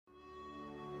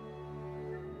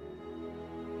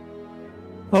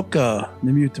Hoka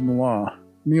Nimutamuwa,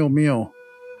 Mio Mio.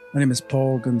 My name is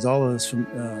Paul Gonzalez from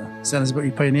San Isabel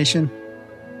Ipai Nation,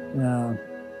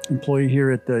 employee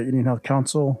here at the Indian Health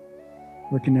Council,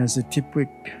 working as a TIPWIC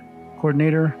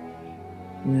coordinator.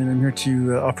 And I'm here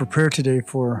to offer prayer today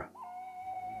for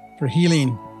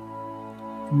healing,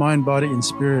 for mind, body, and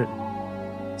spirit.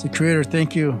 So, Creator,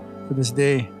 thank you for this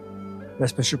day. That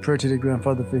special prayer today,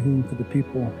 Grandfather, for healing for the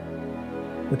people.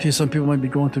 Some people might be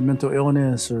going through mental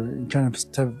illness or kind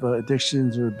of type of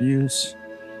addictions or abuse,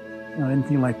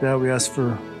 anything like that. We ask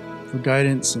for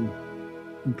guidance and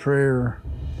prayer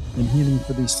and healing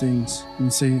for these things.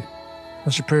 And say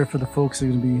special prayer for the folks that are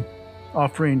going to be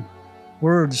offering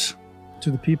words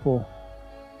to the people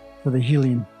for the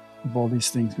healing of all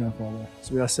these things, Grandfather.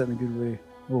 So we ask that in a good way,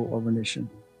 O our nation.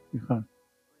 Yukan.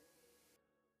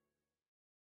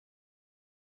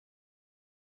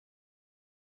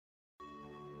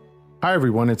 Hi,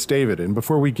 everyone. It's David. And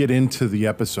before we get into the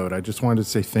episode, I just wanted to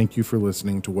say thank you for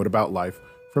listening to What About Life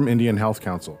from Indian Health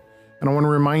Council. And I want to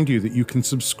remind you that you can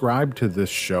subscribe to this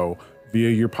show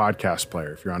via your podcast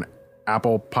player. If you're on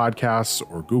Apple Podcasts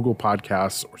or Google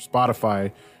Podcasts or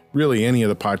Spotify, really any of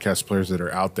the podcast players that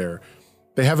are out there,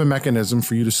 they have a mechanism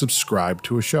for you to subscribe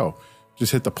to a show.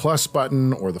 Just hit the plus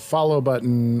button or the follow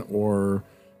button or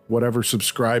whatever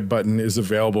subscribe button is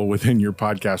available within your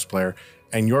podcast player,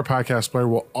 and your podcast player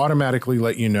will automatically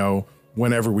let you know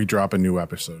whenever we drop a new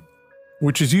episode,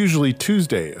 which is usually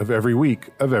Tuesday of every week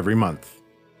of every month.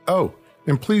 Oh,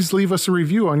 and please leave us a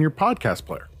review on your podcast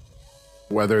player.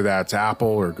 Whether that's Apple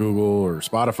or Google or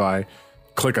Spotify,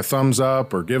 click a thumbs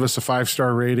up or give us a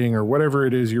 5-star rating or whatever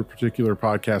it is your particular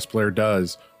podcast player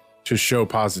does to show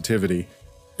positivity.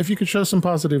 If you could show some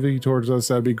positivity towards us,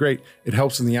 that'd be great. It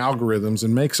helps in the algorithms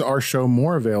and makes our show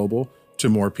more available to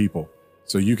more people.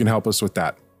 So you can help us with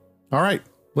that. All right,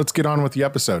 let's get on with the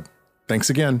episode. Thanks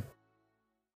again.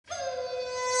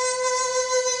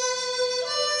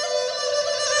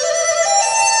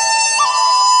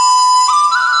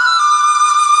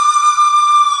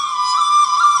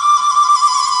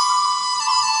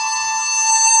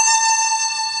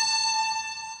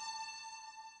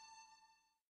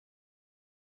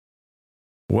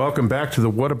 Welcome back to the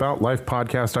What About Life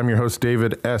podcast. I'm your host,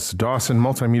 David S. Dawson,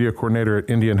 multimedia coordinator at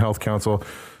Indian Health Council.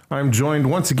 I'm joined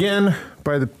once again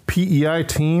by the PEI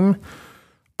team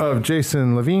of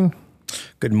Jason Levine.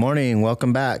 Good morning.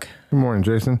 Welcome back. Good morning,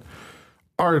 Jason.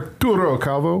 Arturo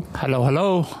Calvo. Hello,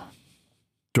 hello.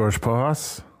 George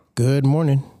Pojas. Good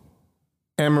morning.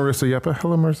 And Marissa Yeppa.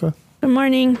 Hello, Marissa. Good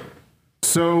morning.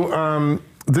 So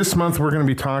this month we're going to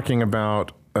be talking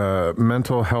about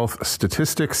mental health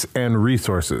statistics and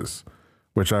resources,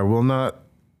 which I will not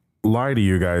lie to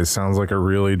you guys, sounds like a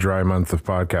really dry month of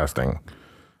podcasting.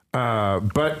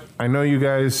 But I know you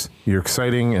guys, you're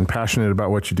exciting and passionate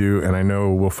about what you do, and I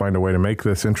know we'll find a way to make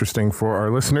this interesting for our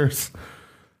listeners.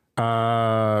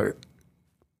 Who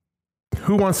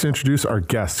wants to introduce our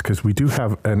guest? Because we do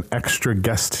have an extra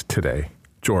guest today.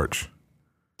 George.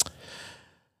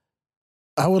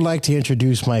 I would like to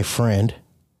introduce my friend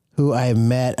who I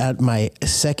met at my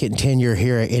second tenure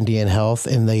here at Indian Health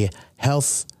in the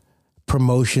health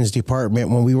promotions department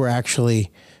when we were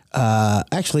actually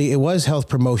it was health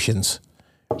promotions,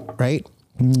 right?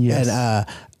 Yes. And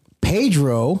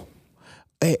Pedro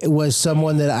was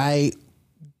someone that I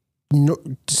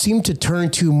seem to turn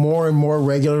to more and more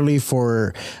regularly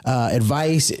for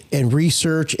advice and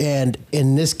research. And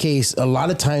in this case, a lot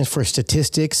of times for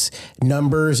statistics,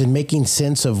 numbers, and making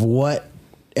sense of what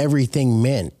everything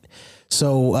meant.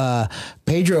 So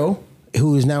Pedro,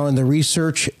 who is now in the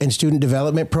research and student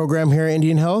development program here at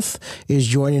Indian Health, is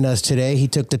joining us today. He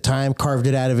took the time, carved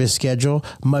it out of his schedule.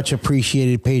 Much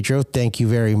appreciated, Pedro. Thank you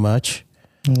very much.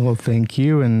 Well, thank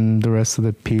you and the rest of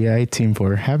the PI team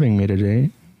for having me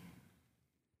today.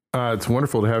 It's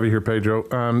wonderful to have you here,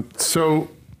 Pedro. So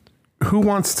who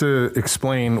wants to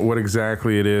explain what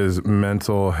exactly it is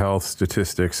mental health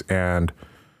statistics and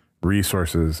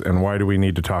resources, and why do we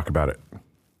need to talk about it?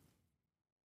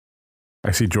 I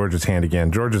see George's hand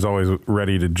again. George is always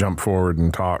ready to jump forward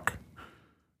and talk.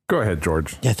 Go ahead,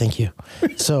 George. Yeah, thank you.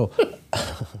 So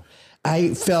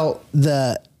I felt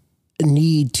the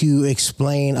need to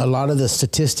explain a lot of the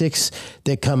statistics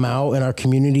that come out in our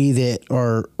community that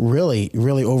are really,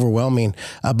 really overwhelming.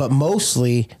 But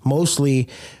mostly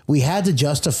we had to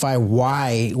justify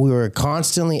why we were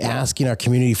constantly asking our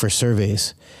community for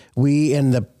surveys. We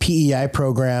in the PEI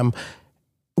program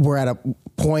were at a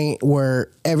point where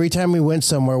every time we went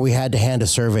somewhere, we had to hand a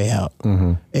survey out.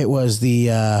 Mm-hmm. It was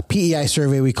the PEI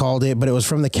survey, we called it, but it was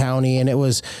from the county, and it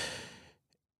was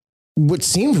what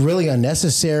seemed really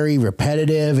unnecessary,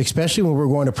 repetitive, especially when we're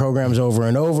going to programs over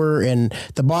and over. And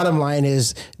the bottom line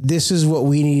is, this is what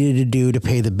we needed to do to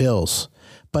pay the bills.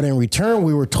 But in return,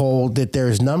 we were told that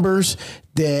there's numbers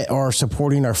that are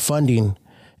supporting our funding.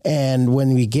 And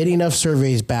when we get enough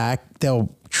surveys back,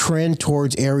 they'll trend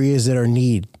towards areas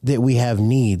that we have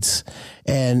needs.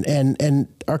 And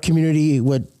our community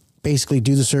would basically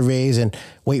do the surveys and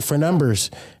wait for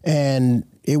numbers. And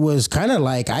it was kind of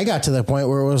like, I got to the point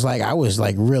where it was like, I was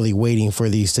like really waiting for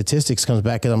these statistics comes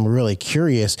back, because I'm really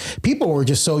curious. People were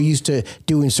just so used to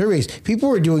doing surveys. People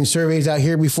were doing surveys out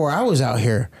here before I was out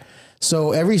here.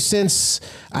 So ever since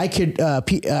I could,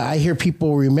 I hear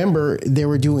people remember, they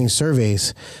were doing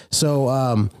surveys.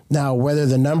 So now whether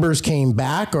the numbers came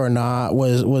back or not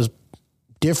was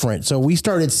different. So we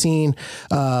started seeing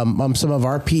some of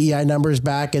our PEI numbers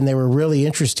back, and they were really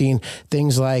interesting.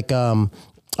 Things like a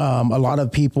lot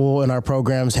of people in our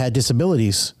programs had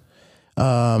disabilities.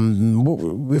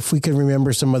 If we could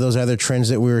remember some of those other trends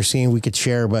that we were seeing, we could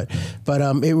share. But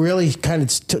it really kind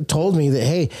of told me that,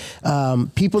 hey,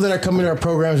 people that are coming to our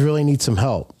programs really need some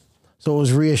help. So it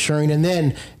was reassuring. And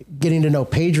then getting to know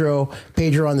Pedro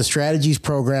on the strategies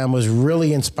program was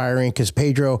really inspiring, because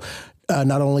Pedro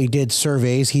not only did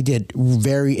surveys, he did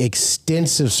very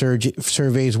extensive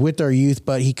surveys with our youth,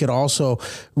 but he could also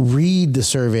read the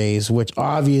surveys, which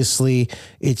obviously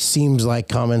it seems like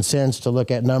common sense to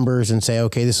look at numbers and say,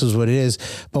 okay, this is what it is.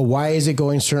 But why is it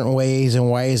going certain ways and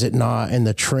why is it not? And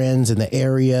the trends and the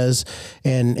areas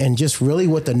and just really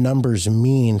what the numbers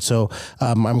mean. So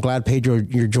I'm glad, Pedro,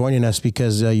 you're joining us,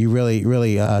 because you really,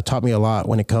 really taught me a lot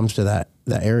when it comes to that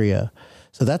area.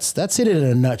 So that's it in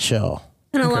a nutshell.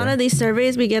 And a lot of these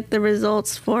surveys, we get the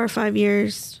results 4 or 5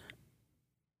 years.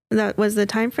 That was the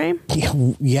time frame?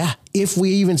 Yeah, if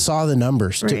we even saw the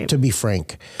numbers, right. to be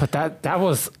frank. But that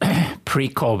was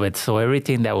pre-COVID, so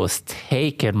everything that was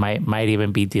taken might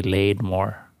even be delayed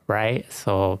more, right?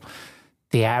 So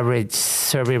the average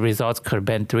survey results could have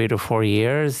been 3 to 4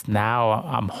 years. Now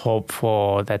I'm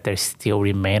hopeful that they still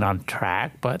remain on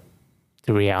track, but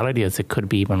the reality is it could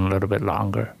be even a little bit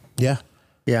longer. Yeah.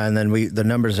 Yeah, and then the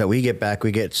numbers that we get back,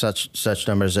 we get such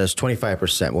numbers as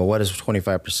 25%. Well, what does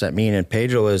 25% mean? And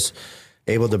Pedro is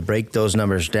able to break those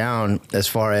numbers down as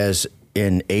far as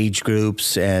in age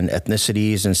groups and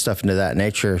ethnicities and stuff into that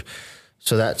nature.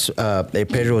 So that's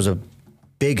Pedro was a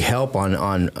big help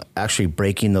on actually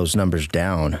breaking those numbers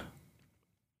down.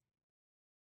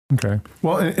 Okay.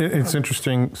 Well, it's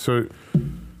interesting. So,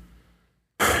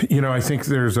 I think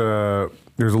there's a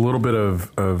little bit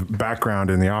of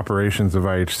background in the operations of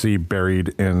IHC buried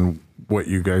in what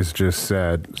you guys just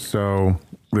said. So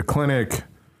the clinic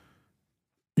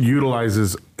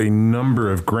utilizes a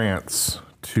number of grants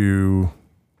to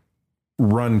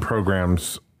run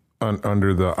programs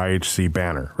under the IHC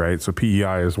banner, right? So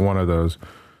PEI is one of those.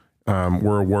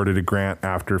 We're awarded a grant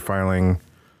after filing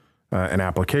an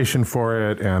application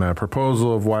for it and a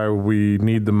proposal of why we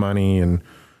need the money. And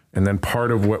then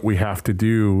part of what we have to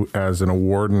do as an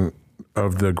awardant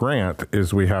of the grant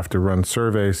is we have to run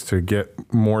surveys to get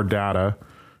more data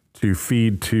to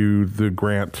feed to the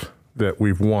grant that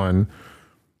we've won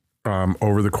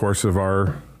over the course of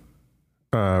our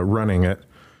running it.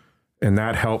 And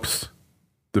that helps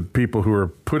the people who are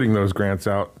putting those grants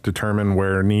out determine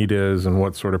where need is and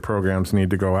what sort of programs need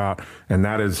to go out. And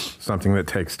that is something that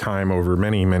takes time over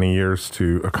many, many years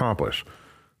to accomplish.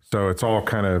 So it's all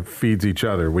kind of feeds each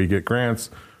other. We get grants,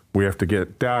 we have to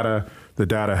get data. The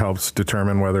data helps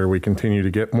determine whether we continue to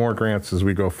get more grants as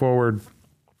we go forward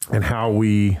and how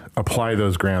we apply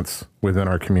those grants within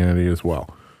our community as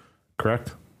well.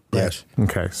 Correct? Yes.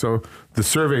 Okay. So the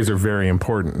surveys are very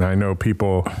important. And I know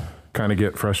people kind of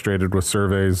get frustrated with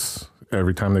surveys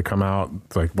every time they come out.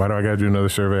 It's like, why do I got to do another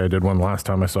survey? I did one last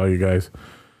time I saw you guys.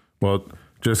 Well,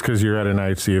 just because you're at an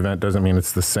IHC event doesn't mean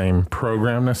it's the same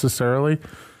program necessarily.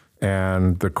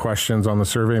 And the questions on the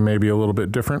survey may be a little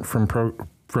bit different from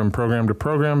program to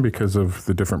program because of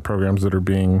the different programs that are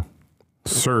being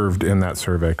served in that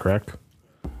survey, correct?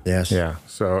 Yes. Yeah.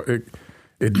 So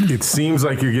it seems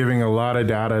like you're giving a lot of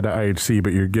data to IHC,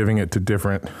 but you're giving it to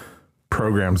different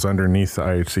programs underneath the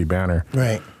IHC banner.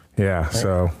 Right. Yeah. Right.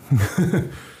 So,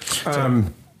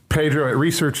 Pedro, at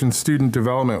Research and Student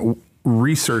Development,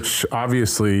 research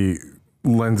obviously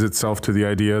lends itself to the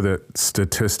idea that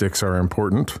statistics are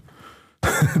important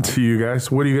to you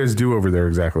guys. What do you guys do over there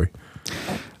exactly?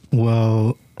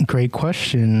 Well, great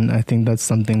question. I think that's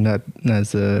something that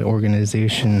as an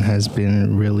organization has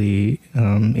been really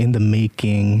in the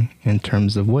making in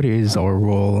terms of what is our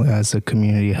role as a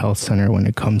community health center when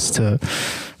it comes to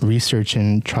research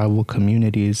in tribal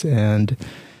communities. And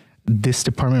this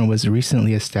department was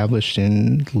recently established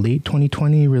in late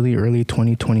 2020, really early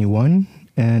 2021.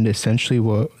 And essentially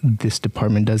what this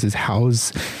department does is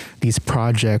house these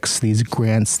projects, these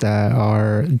grants that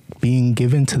are being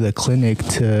given to the clinic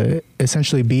to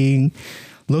essentially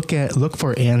look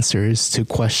for answers to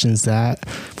questions that,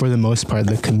 for the most part,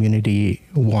 the community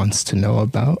wants to know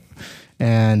about.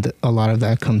 And a lot of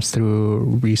that comes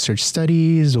through research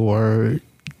studies or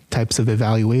types of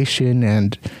evaluation.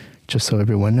 And just so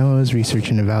everyone knows, research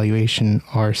and evaluation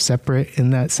are separate in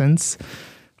that sense.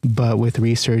 But with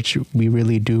research, we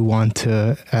really do want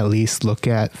to at least look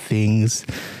at things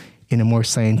in a more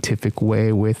scientific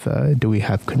way with, do we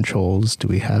have controls?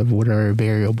 What are our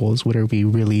variables? What are we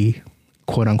really,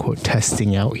 quote unquote,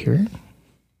 testing out here?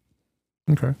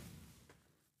 Okay.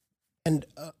 And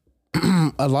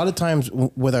a lot of times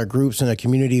with our groups in the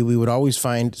community, we would always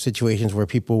find situations where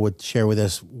people would share with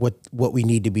us what we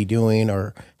need to be doing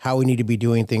or how we need to be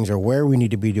doing things or where we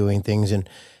need to be doing things. And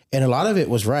a lot of it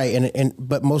was right.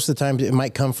 But most of the times it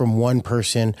might come from one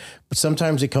person, but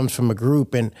sometimes it comes from a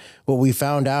group. And what we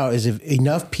found out is if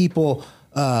enough people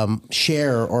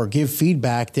share or give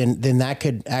feedback, then that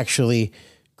could actually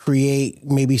create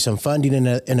maybe some funding.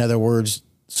 In other words,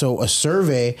 so a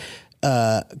survey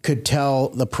could tell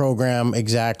the program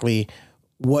exactly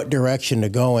what direction to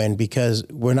go in, because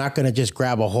we're not going to just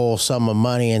grab a whole sum of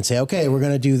money and say, okay, we're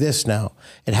going to do this now.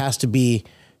 It has to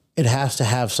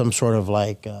have some sort of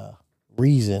like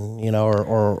reason,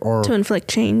 or to inflict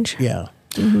change. Yeah.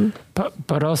 Mm-hmm.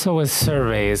 But also with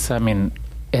surveys, I mean,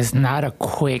 it's not a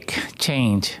quick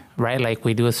change, right? Like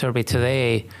we do a survey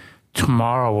today,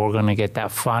 tomorrow we're going to get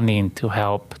that funding to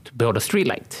help to build a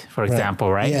streetlight, for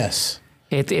example, right? Yes.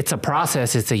 It's a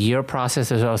process. It's a year process.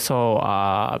 There's also,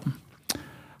 how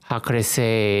could I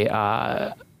say,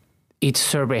 each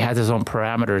survey has its own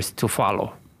parameters to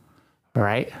follow,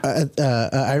 right?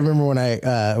 I remember when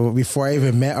before I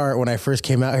even met Art, when I first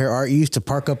came out here, Art used to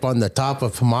park up on the top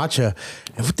of Pamacha.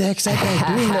 And what the heck's that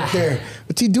guy doing up there?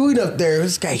 What's he doing up there?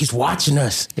 This guy, he's watching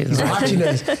us. He's watching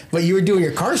us. But you were doing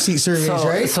your car seat surveys,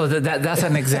 right? So that's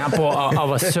an example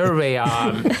of a survey.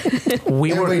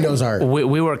 Everybody knows Art.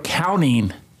 We were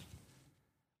counting.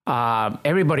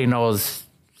 Everybody knows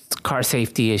car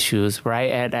safety issues,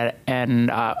 right? And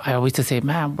I always just say,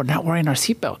 man, we're not wearing our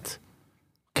seatbelts.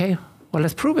 Okay, well,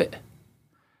 let's prove it.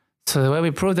 So the way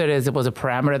we proved it is it was a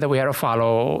parameter that we had to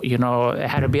follow. It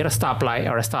had to be at a stoplight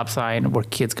or a stop sign where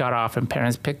kids got off and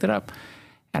parents picked it up.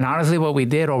 And honestly, what we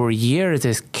did over years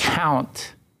is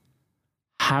count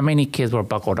how many kids were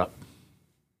buckled up,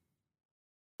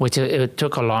 which it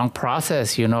took a long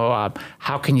process.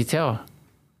 How can you tell?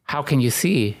 How can you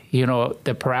see?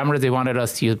 The parameters they wanted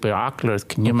us to use binoculars.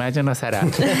 Can you imagine us at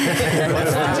that?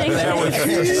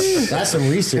 That's some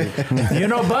research. But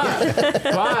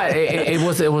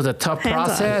it was a tough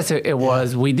process.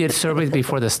 We did surveys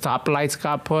before the stoplights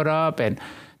got put up, and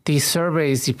these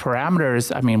surveys, the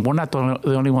parameters. I mean, we're not the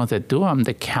only ones that do them.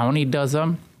 The county does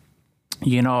them.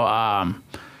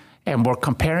 And we're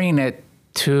comparing it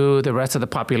to the rest of the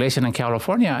population in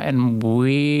California, and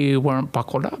we weren't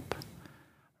buckled up.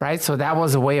 Right, so that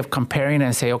was a way of comparing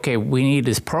and say, okay, we need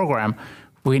this program.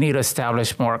 We need to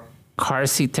establish more car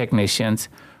seat technicians.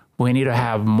 We need to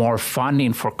have more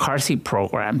funding for car seat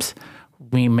programs.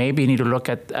 We maybe need to look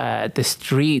at the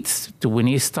streets. Do we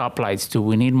need stoplights? Do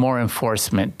we need more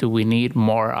enforcement? Do we need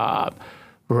more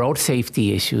road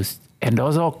safety issues? And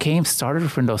those all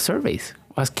started from those surveys.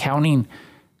 Us counting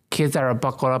kids that are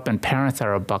buckled up and parents that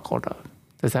are buckled up.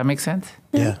 Does that make sense?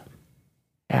 Yeah.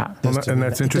 Yeah. Well, and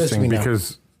that's interesting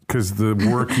because the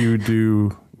work you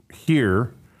do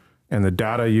here and the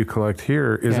data you collect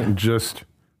here isn't just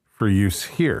for use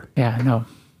here. Yeah, no.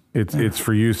 It's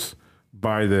for use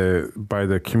by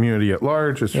the community at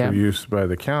large. It's for use by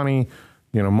the county.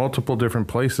 Multiple different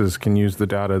places can use the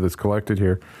data that's collected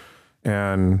here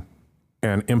and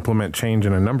implement change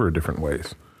in a number of different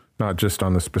ways, not just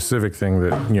on the specific thing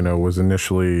that, was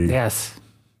initially Yes.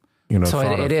 So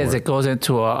it is. It goes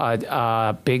into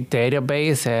a big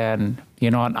database, and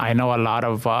I know a lot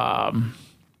of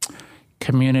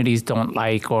communities don't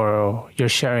like or you're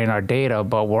sharing our data,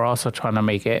 but we're also trying to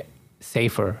make it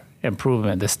safer.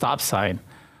 Improvement, the stop sign,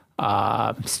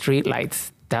 street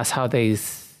lights. That's how the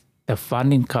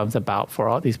funding comes about for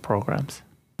all these programs.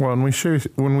 Well, when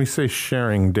we say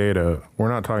sharing data, we're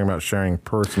not talking about sharing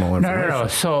personal information. No.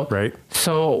 So right.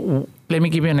 So let me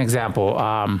give you an example.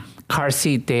 Car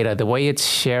seat data, the way it's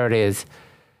shared is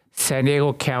San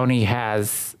Diego County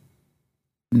has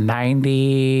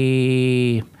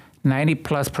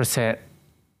 90+%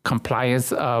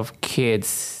 compliance of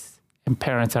kids and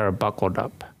parents that are buckled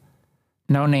up.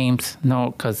 No names,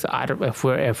 no, because if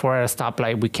we're at a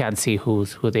stoplight, we can't see who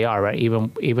they are, right?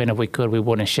 Even if we could, we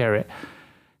wouldn't share it.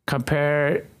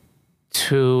 Compared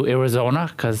to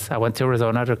Arizona, because I went to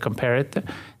Arizona to compare it,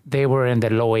 they were in the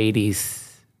low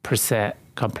 80%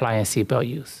 compliance seatbelt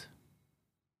use.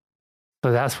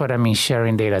 So that's what I mean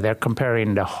sharing data. They're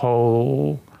comparing the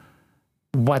whole,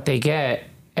 what they get,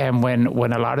 and when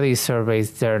a lot of these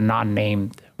surveys, they're not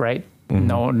named, right?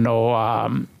 Mm-hmm.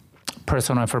 No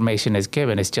personal information is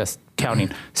given. It's just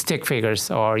counting stick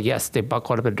figures, or yes, they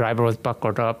buckled up, the driver was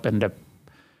buckled up and the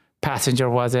passenger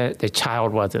wasn't, the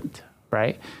child wasn't,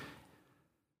 right?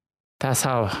 That's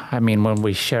how, I mean, when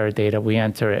we share data, we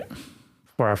enter it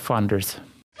for our funders.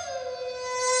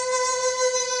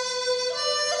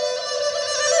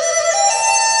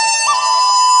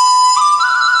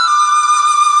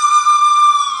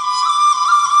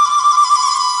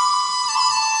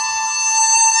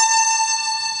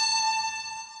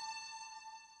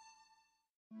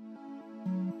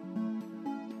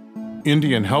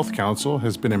 Indian Health Council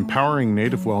has been empowering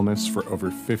Native wellness for over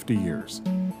 50 years.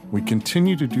 We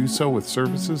continue to do so with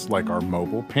services like our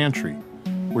mobile pantry,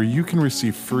 where you can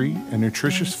receive free and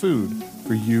nutritious food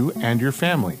for you and your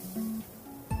family.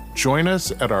 Join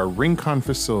us at our Rincon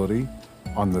facility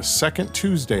on the second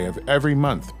Tuesday of every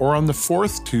month, or on the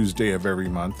fourth Tuesday of every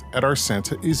month at our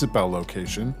Santa Isabel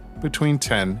location between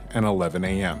 10 and 11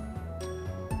 a.m.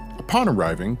 Upon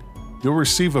arriving, you'll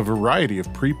receive a variety of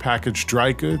prepackaged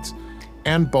dry goods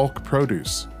and bulk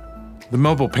produce. The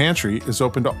mobile pantry is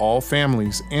open to all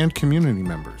families and community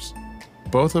members.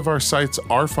 Both of our sites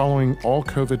are following all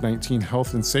COVID-19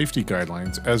 health and safety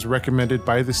guidelines as recommended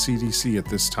by the CDC at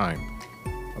this time.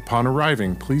 Upon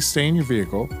arriving, please stay in your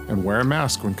vehicle and wear a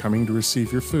mask when coming to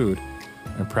receive your food,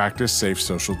 and practice safe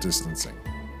social distancing.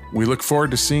 We look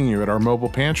forward to seeing you at our mobile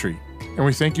pantry, and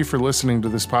we thank you for listening to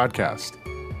this podcast.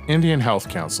 Indian Health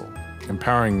Council,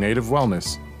 empowering Native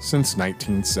wellness since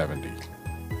 1970.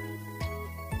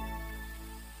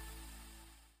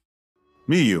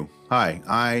 Miyu. Hi,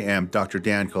 I am Dr.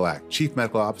 Dan Kolak, Chief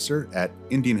Medical Officer at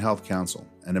Indian Health Council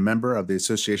and a member of the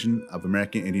Association of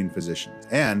American Indian Physicians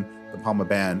and the Palma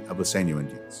Band of Liseño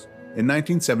Indians. In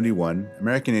 1971,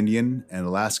 American Indian and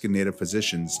Alaskan Native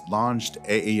physicians launched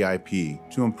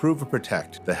AAIP to improve and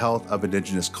protect the health of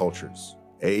indigenous cultures.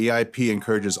 AAIP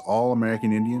encourages all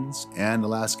American Indians and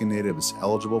Alaskan Natives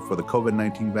eligible for the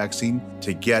COVID-19 vaccine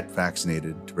to get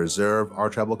vaccinated to preserve our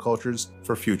tribal cultures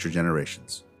for future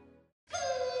generations.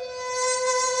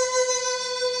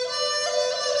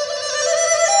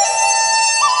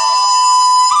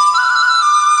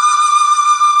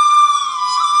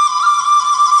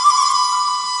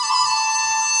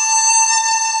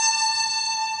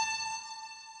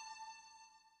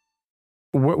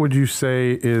 What would you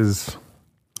say is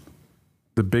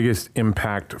the biggest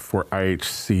impact for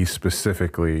IHC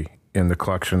specifically in the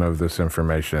collection of this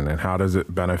information, and how does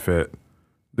it benefit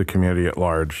the community at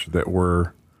large that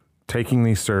we're taking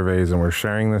these surveys and we're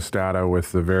sharing this data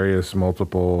with the various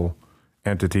multiple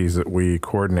entities that we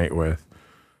coordinate with?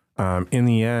 In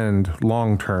the end,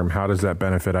 long term, how does that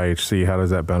benefit IHC? How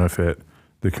does that benefit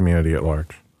the community at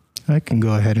large? I can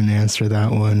go ahead and answer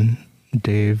that one,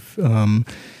 Dave.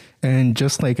 And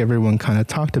just like everyone kind of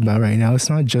talked about right now, it's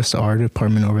not just our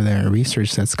department over there in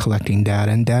research that's collecting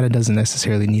data, and data doesn't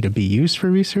necessarily need to be used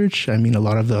for research. I mean, a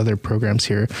lot of the other programs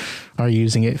here are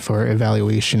using it for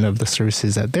evaluation of the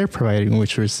services that they're providing,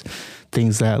 which was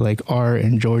things that like Art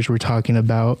and George were talking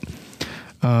about.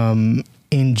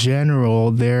 In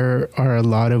general, there are a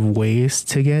lot of ways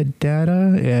to get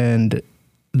data, and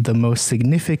the most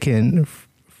significant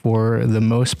for the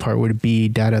most part would be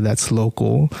data that's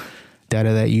local,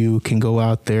 data that you can go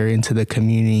out there into the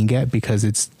community and get because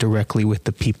it's directly with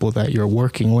the people that you're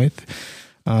working with.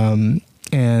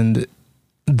 And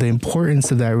the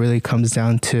importance of that really comes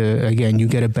down to, again, you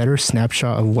get a better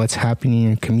snapshot of what's happening in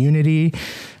your community.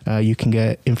 You can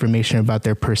get information about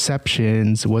their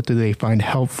perceptions. What do they find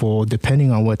helpful,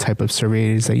 depending on what type of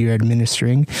survey it is that you're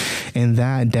administering. And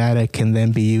that data can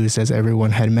then be used, as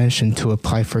everyone had mentioned, to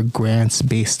apply for grants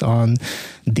based on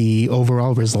the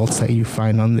overall results that you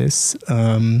find on this.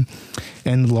 And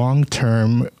long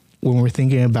term, when we're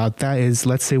thinking about that is,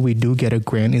 let's say we do get a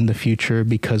grant in the future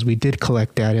because we did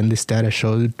collect data, and this data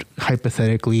showed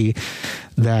hypothetically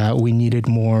that we needed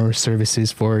more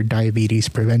services for diabetes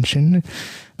prevention.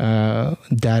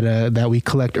 Data that we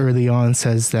collect early on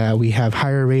says that we have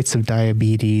higher rates of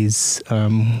diabetes,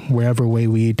 wherever way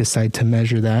we decide to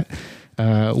measure that.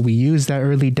 We use that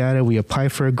early data, we apply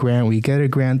for a grant, we get a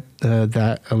grant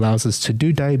that allows us to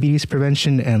do diabetes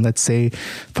prevention, and let's say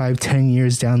 5-10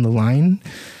 years down the line,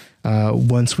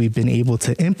 once we've been able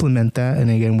to implement that, and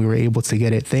again, we were able to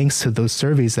get it thanks to those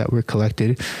surveys that were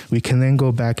collected, we can then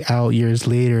go back out years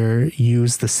later,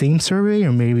 use the same survey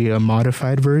or maybe a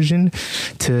modified version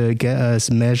to get us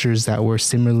measures that were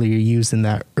similarly used in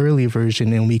that early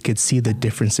version, and we could see the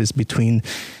differences between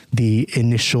the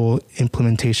initial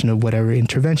implementation of whatever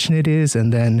intervention it is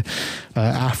and then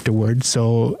afterward.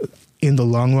 So in the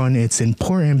long run, it's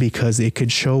important because it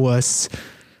could show us,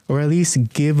 or at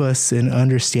least give us an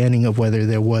understanding of whether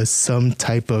there was some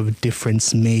type of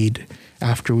difference made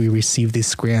after we received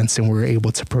these grants and were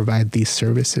able to provide these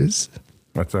services.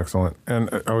 That's excellent.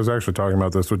 And I was actually talking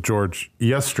about this with George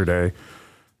yesterday,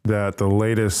 that the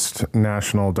latest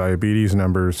national diabetes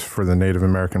numbers for the Native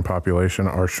American population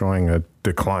are showing a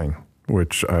decline,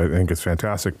 which I think is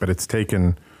fantastic, but it's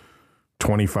taken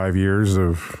 25 years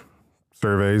of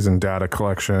surveys and data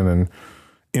collection and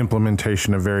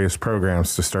implementation of various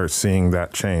programs to start seeing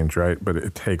that change, right? But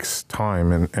it takes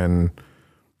time and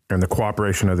the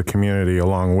cooperation of the community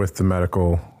along with the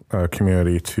medical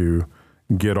community to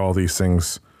get all these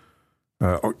things,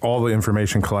 all the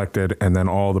information collected, and then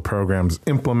all the programs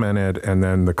implemented, and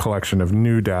then the collection of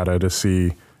new data to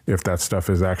see if that stuff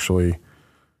is actually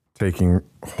taking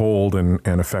hold and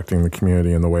affecting the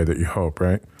community in the way that you hope,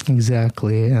 right?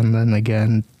 Exactly. And then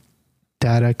again,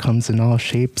 data comes in all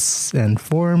shapes and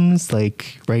forms.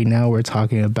 Like right now we're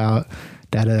talking about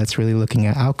data that's really looking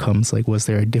at outcomes. Like, was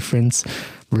there a difference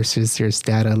versus there's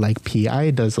data like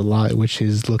PI does a lot, which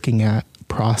is looking at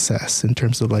process in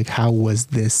terms of like, how was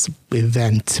this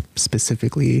event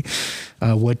specifically?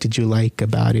 What did you like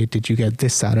about it? Did you get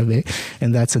this out of it?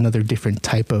 And that's another different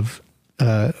type of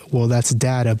that's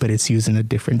data, but it's used in a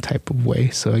different type of way.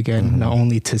 So again, not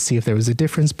only to see if there was a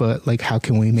difference, but like, how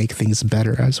can we make things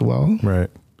better as well? Right.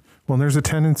 Well, there's a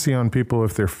tendency on people,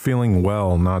 if they're feeling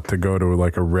well, not to go to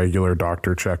like a regular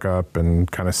doctor checkup and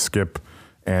kind of skip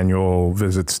annual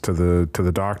visits to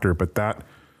the doctor. But that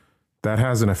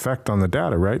has an effect on the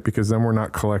data, right? Because then we're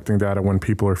not collecting data when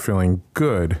people are feeling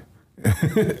good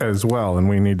as well, and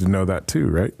we need to know that too,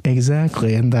 right?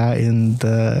 Exactly, and that in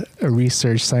the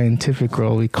research scientific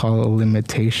role we call a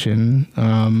limitation.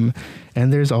 And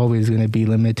there's always going to be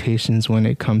limitations when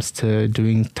it comes to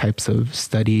doing types of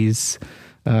studies.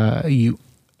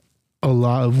 A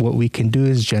lot of what we can do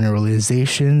is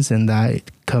generalizations, and that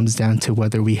comes down to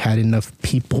whether we had enough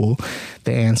people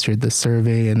that answered the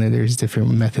survey, and then there's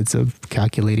different methods of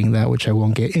calculating that, which I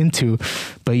won't get into.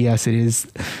 But yes, it is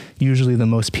usually the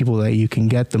most people that you can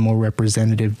get, the more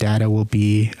representative data will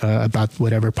be about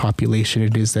whatever population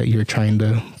it is that you're trying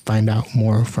to find out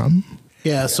more from.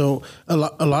 Yeah, so a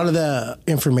lot of the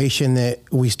information that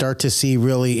we start to see,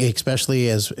 really, especially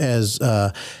as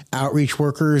outreach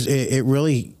workers, it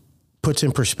really puts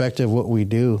in perspective what we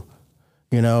do,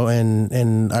 you know.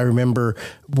 And I remember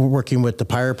working with the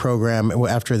PIRE program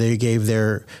after they gave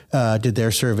did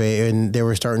their survey, and they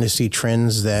were starting to see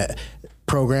trends that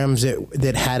programs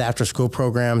that had after school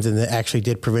programs and that actually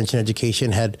did prevention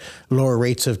education had lower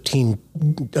rates of teen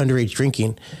underage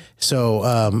drinking.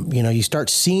 So, you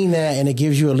start seeing that, and it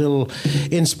gives you a little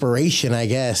inspiration, I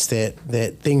guess,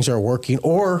 that things are working,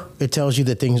 or it tells you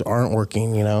that things aren't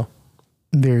working, you know?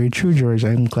 Very true, George.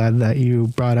 I'm glad that you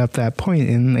brought up that point.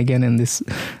 And again, in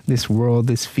this world,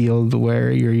 this field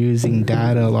where you're using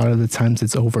data, a lot of the times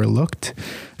it's overlooked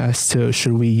as to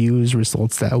should we use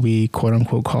results that we quote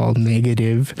unquote call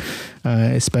negative,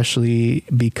 especially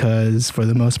because for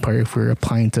the most part, if we're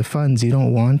applying to funds, you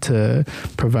don't want to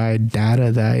provide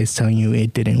data that is telling you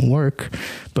it didn't work.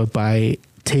 But by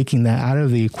taking that out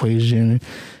of the equation,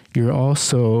 you're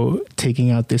also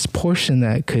taking out this portion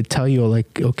that could tell you,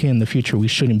 like, okay, in the future, we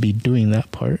shouldn't be doing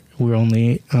that part. We're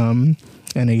only, and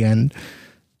again,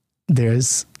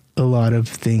 there's a lot of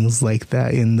things like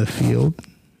that in the field.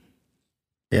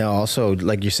 Yeah, also,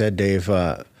 like you said, Dave,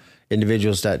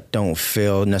 individuals that don't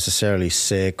feel necessarily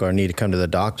sick or need to come to the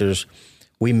doctors,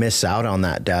 we miss out on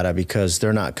that data because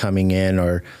they're not coming in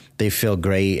or they feel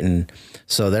great. And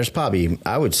so there's probably,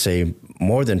 I would say,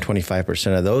 more than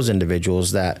 25% of those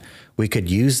individuals that we could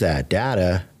use that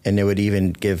data, and it would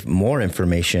even give more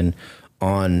information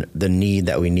on the need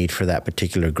that we need for that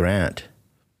particular grant.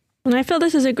 And I feel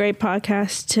this is a great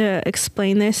podcast to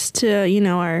explain this to,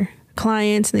 our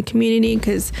clients in the community,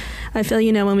 because I feel,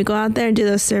 when we go out there and do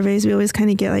those surveys, we always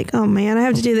kind of get like, oh man, I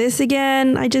have to do this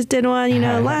again. I just did one,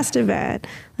 last event.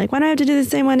 Like, why do I have to do the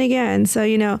same one again?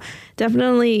 So,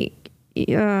 definitely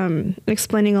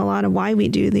explaining a lot of why we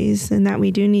do these and that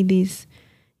we do need these,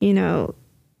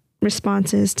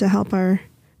 responses to help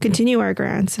continue our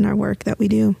grants and our work that we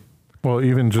do. Well,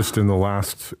 even just in the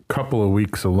last couple of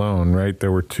weeks alone, right?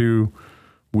 There were 2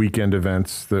 weekend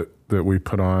events that that we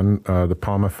put on, the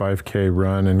PALMA 5K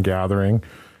run and gathering,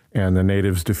 and the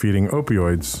Natives Defeating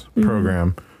Opioids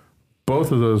program.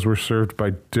 Both of those were served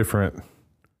by different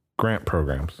grant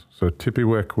programs. So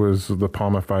Tippywik was the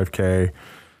PALMA 5K,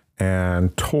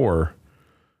 and TOR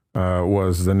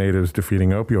was the Natives Defeating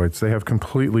Opioids. They have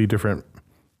completely different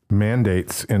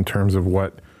mandates in terms of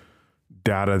what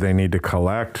data they need to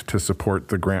collect to support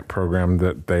the grant program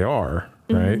that they are,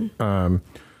 right?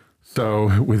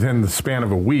 So within the span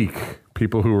of a week,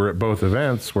 people who were at both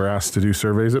events were asked to do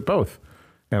surveys at both.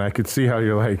 And I could see how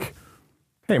you're like,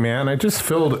 hey man, I just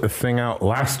filled a thing out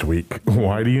last week.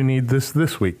 Why do you need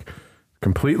this week?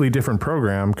 Completely different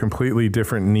program, completely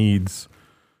different needs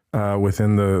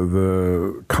within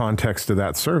the context of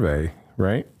that survey,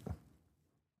 right?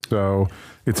 So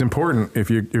it's important if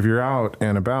you're out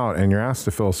and about and you're asked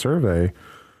to fill a survey,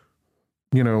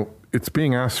 you know, it's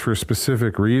being asked for a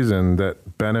specific reason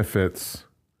that benefits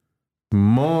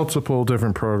multiple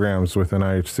different programs within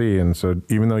IHC. And so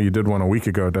even though you did one a week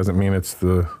ago, it doesn't mean it's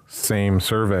the same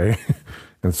survey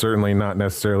and certainly not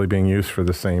necessarily being used for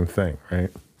the same thing, right?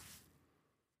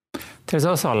 There's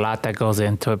also a lot that goes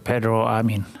into it, Pedro. I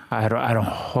mean, I don't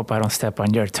hope I don't step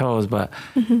on your toes, but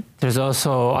there's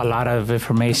also a lot of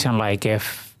information. Like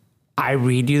if I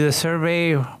read you the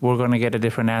survey, we're going to get a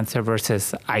different answer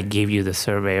versus I give you the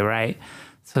survey, right?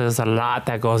 So there's a lot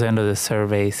that goes into the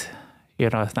surveys. You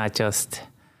know, it's not just.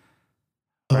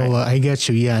 Right? Oh, I get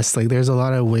you. Yes. Like there's a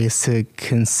lot of ways to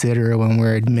consider when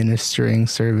we're administering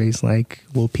surveys. Like,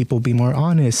 will people be more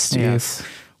honest if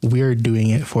we're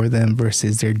doing it for them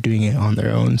versus they're doing it on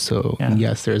their own? So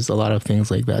yes, there's a lot of things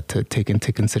like that to take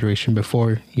into consideration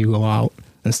before you go out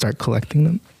and start collecting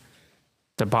them.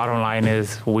 The bottom line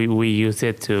is we use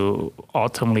it to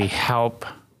ultimately help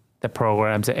the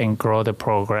programs and grow the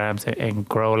programs and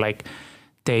grow. Like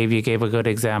Dave, you gave a good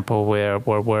example where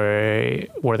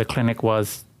the clinic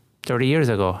was 30 years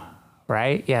ago,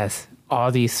 right? Yes,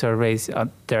 all these surveys,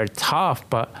 they're tough,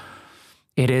 but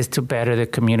it is to better the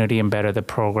community and better the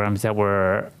programs that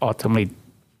we're ultimately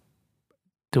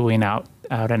doing out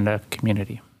in the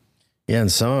community. Yeah,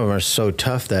 and some of them are so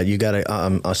tough that you got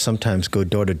to sometimes go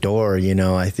door to door. You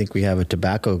know, I think we have a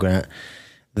tobacco grant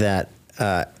that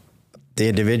the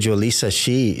individual, Lisa,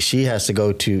 she has to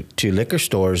go to liquor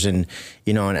stores and,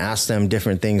 you know, and ask them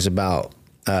different things about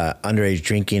underage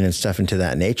drinking and stuff into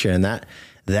that nature. And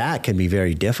that can be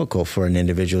very difficult for an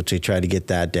individual to try to get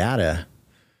that data.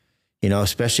 You know,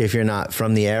 especially if you're not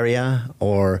from the area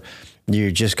or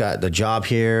you just got the job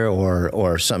here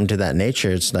or something to that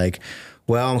nature. It's like,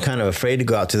 well, I'm kind of afraid to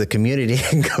go out to the community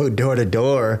and go door to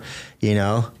door, you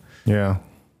know? Yeah.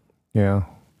 Yeah.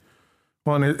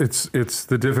 Well, and it's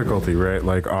the difficulty, right?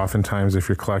 Like oftentimes if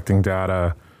you're collecting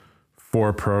data for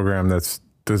a program that's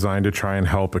designed to try and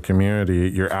help a community,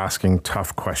 you're asking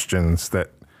tough questions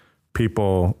that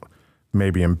people may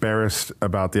be embarrassed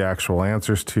about the actual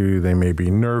answers to. They may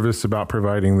be nervous about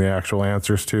providing the actual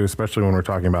answers to, especially when we're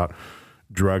talking about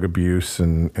drug abuse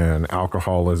and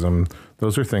alcoholism.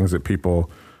 Those are things that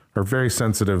people are very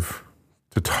sensitive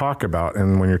to talk about.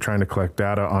 And when you're trying to collect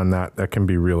data on that, that can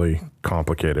be really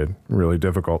complicated, really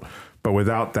difficult. But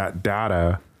without that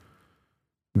data,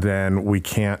 then we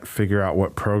can't figure out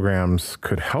what programs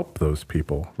could help those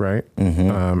people, right?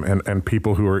 And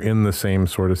people who are in the same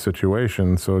sort of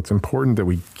situation. So it's important that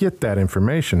we get that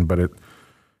information, but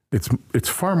it's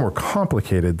far more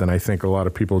complicated than I think a lot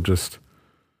of people just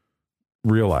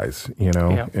realize. You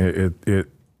know,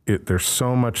 there's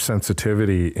so much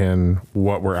sensitivity in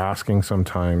what we're asking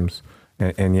sometimes,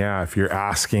 and yeah, if you're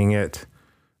asking it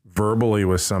verbally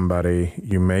with somebody,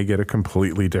 you may get a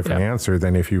completely different answer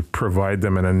than if you provide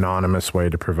them an anonymous way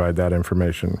to provide that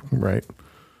information, right?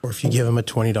 Or if you give them a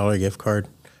 $20 gift card.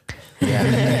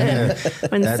 Yeah.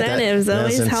 Incentives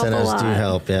always help a lot. Incentives do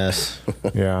help, yes.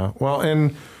 Yeah. Well,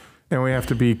 and we have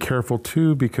to be careful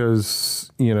too, because,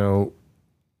 you know,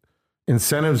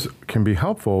 incentives can be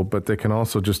helpful, but they can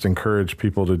also just encourage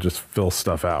people to just fill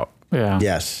stuff out. Yeah.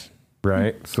 Yes.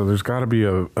 Right. So there's got to be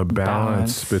a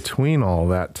balance between all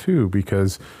that too,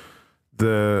 because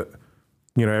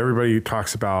everybody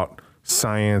talks about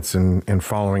science and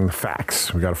following the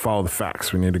facts. We got to follow the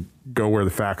facts. We need to go where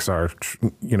the facts are,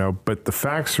 you know, but the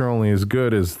facts are only as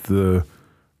good as the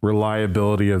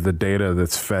reliability of the data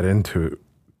that's fed into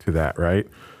that. Right.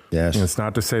 Yes. And it's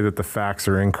not to say that the facts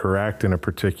are incorrect in a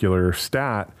particular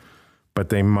stat, but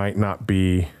they might not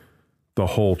be the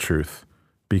whole truth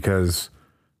because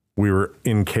we were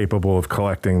incapable of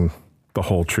collecting the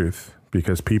whole truth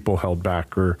because people held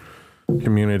back or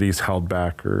communities held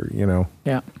back or, you know.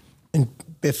 Yeah. And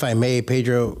if I may,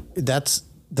 Pedro, that's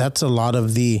a lot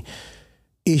of the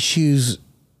issues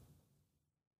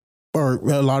or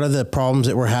a lot of the problems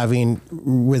that we're having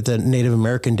with the Native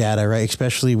American data, right?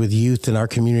 Especially with youth in our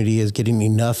community, is getting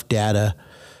enough data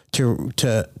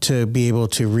to be able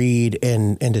to read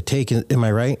and to take. Am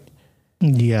I right?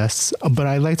 Yes, but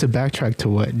I'd like to backtrack to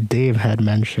what Dave had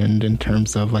mentioned in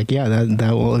terms of like, yeah,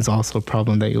 that is also a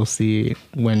problem that you'll see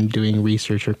when doing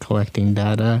research or collecting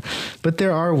data. But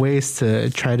there are ways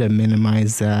to try to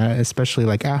minimize that, especially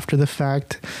like after the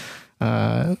fact.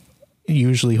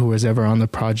 Usually who is ever on the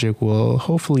project will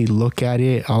hopefully look at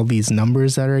it, all these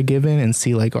numbers that are given, and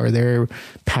see like, are there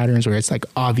patterns where it's like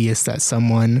obvious that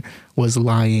someone was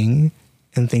lying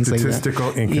and things like that. Statistical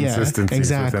inconsistencies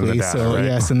exactly. within the data, So right?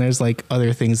 yes, and there's like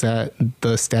other things that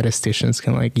the statisticians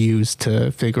can like use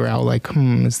to figure out like,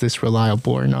 is this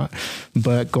reliable or not?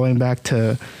 But going back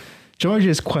to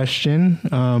George's question,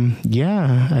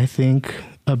 I think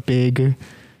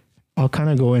I'll kind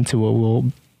of go into what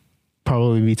we'll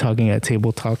probably be talking at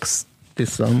Table Talks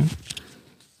this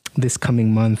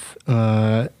coming month.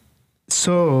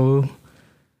 So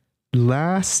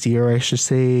last year, I should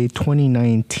say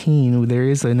 2019, there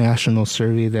is a national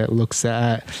survey that looks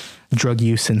at drug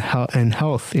use and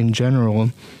health in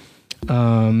general.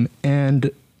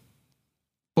 And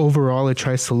overall, it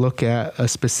tries to look at a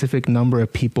specific number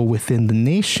of people within the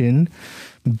nation.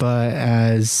 But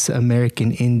as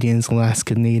American Indians,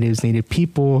 Alaska Natives, Native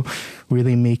people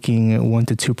really making 1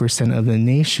 to 2% of the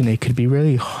nation, it could be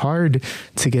really hard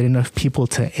to get enough people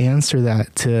to answer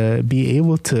that, to be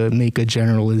able to make a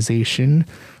generalization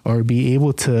or be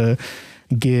able to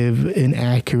give an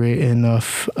accurate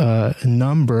enough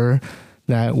number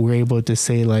that we're able to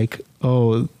say like,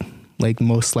 oh, like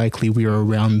most likely we are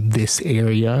around this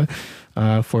area.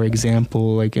 For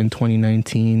example, like in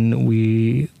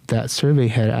 2019, that survey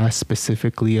had asked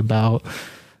specifically about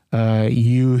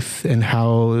youth and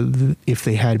how if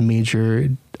they had a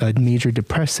major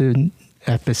depressive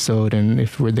episode and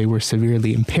if they were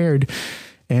severely impaired.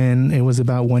 And it was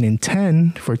about 1 in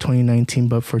 10 for 2019,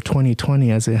 but for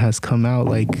 2020, as it has come out,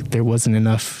 like there wasn't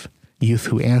enough youth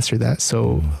who answered that.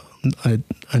 So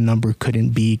a number couldn't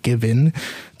be given.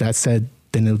 That said,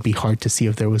 then it would be hard to see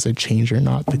if there was a change or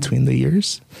not between the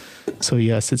years. So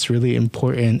yes, it's really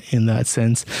important in that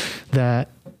sense that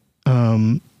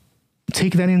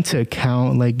take that into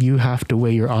account. Like you have to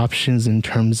weigh your options in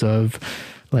terms of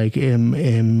like, how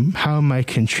am I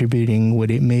contributing?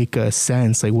 Would it make a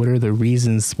sense? Like, what are the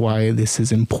reasons why this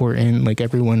is important? Like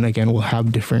everyone, again, will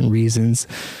have different reasons.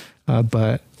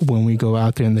 But when we go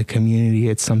out there in the community,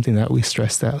 it's something that we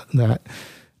stress that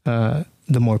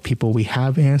the more people we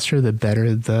have answer, the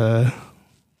better the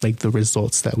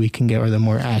results that we can get, or the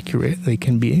more accurate they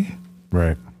can be.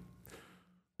 Right.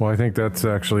 Well, I think that's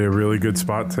actually a really good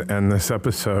spot to end this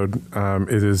episode.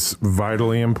 It is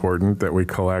vitally important that we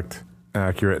collect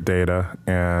accurate data,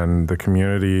 and the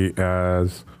community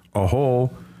as a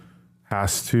whole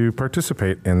has to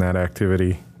participate in that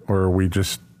activity, or we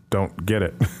just don't get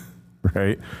it,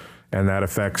 right? And that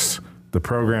affects the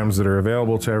programs that are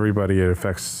available to everybody. It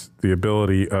affects the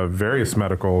ability of various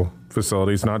medical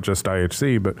facilities, not just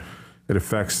IHC, but it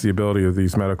affects the ability of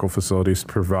these medical facilities to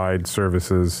provide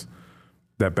services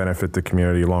that benefit the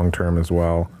community long-term as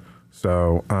well.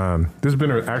 So this has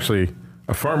been actually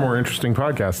a far more interesting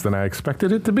podcast than I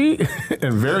expected it to be,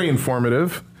 and very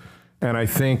informative. And I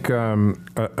think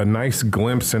a nice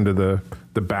glimpse into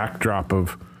the backdrop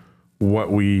of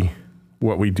what we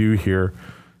do here.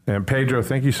 And Pedro,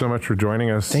 thank you so much for joining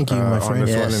us. Thank you, my friend. On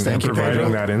this Yes, one and providing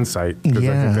Pedro. that insight, because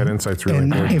I think that insight's really and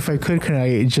important. if I could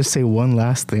I just say one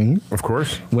last thing? Of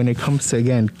course. When it comes to,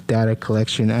 again, data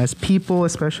collection, as people,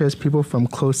 especially as people from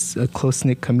a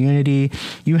close-knit community,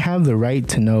 you have the right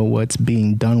to know what's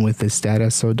being done with this data.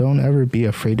 So don't ever be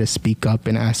afraid to speak up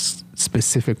and ask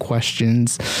specific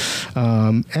questions,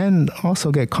 and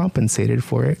also get compensated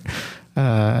for it.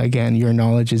 Again, your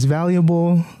knowledge is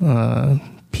valuable.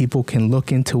 People can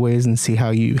look into ways and see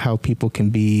how people can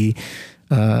be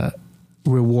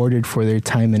rewarded for their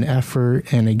time and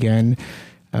effort. And again,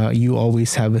 you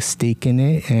always have a stake in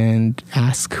it, and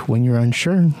ask when you're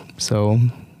unsure. So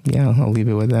yeah, I'll leave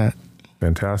it with that.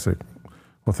 Fantastic.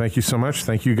 Well, thank you so much.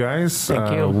 Thank you, guys.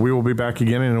 Thank you. We will be back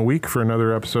again in a week for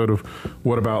another episode of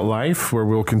What About Life, where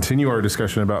we'll continue our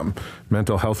discussion about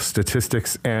mental health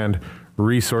statistics and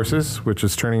resources, which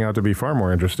is turning out to be far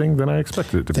more interesting than I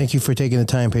expected it to be. Thank you for taking the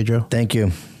time, Pedro. Thank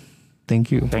you.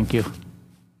 Thank you. Thank you.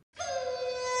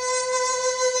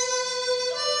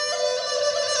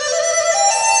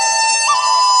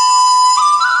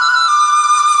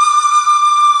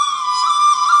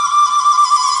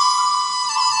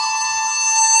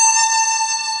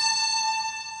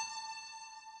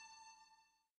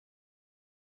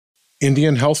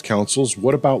 Indian Health Council's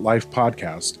What About Life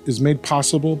podcast is made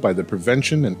possible by the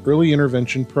Prevention and Early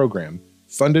Intervention Program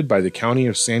funded by the County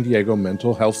of San Diego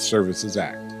Mental Health Services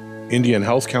Act. Indian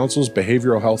Health Council's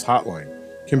Behavioral Health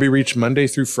Hotline can be reached Monday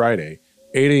through Friday,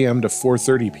 8 a.m. to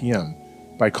 4:30 p.m.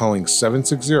 by calling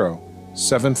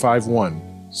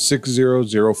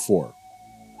 760-751-6004.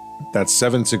 That's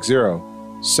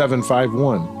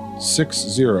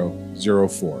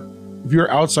 760-751-6004. If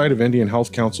you're outside of Indian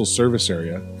Health Council's service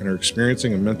area and are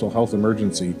experiencing a mental health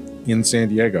emergency in San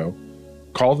Diego,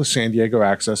 call the San Diego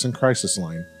Access and Crisis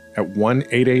Line at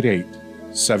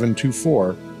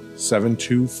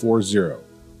 1-888-724-7240.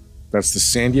 That's the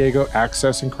San Diego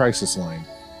Access and Crisis Line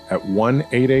at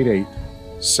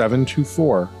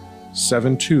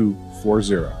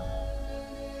 1-888-724-7240.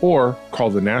 Or call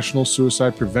the National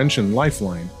Suicide Prevention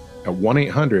Lifeline at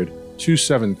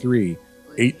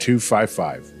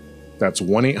 1-800-273-8255. That's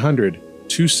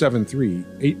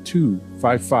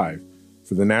 1-800-273-8255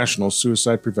 for the National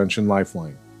Suicide Prevention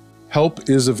Lifeline. Help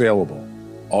is available.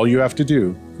 All you have to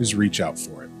do is reach out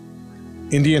for it.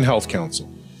 Indian Health Council,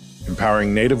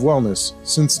 empowering Native wellness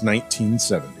since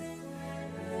 1970.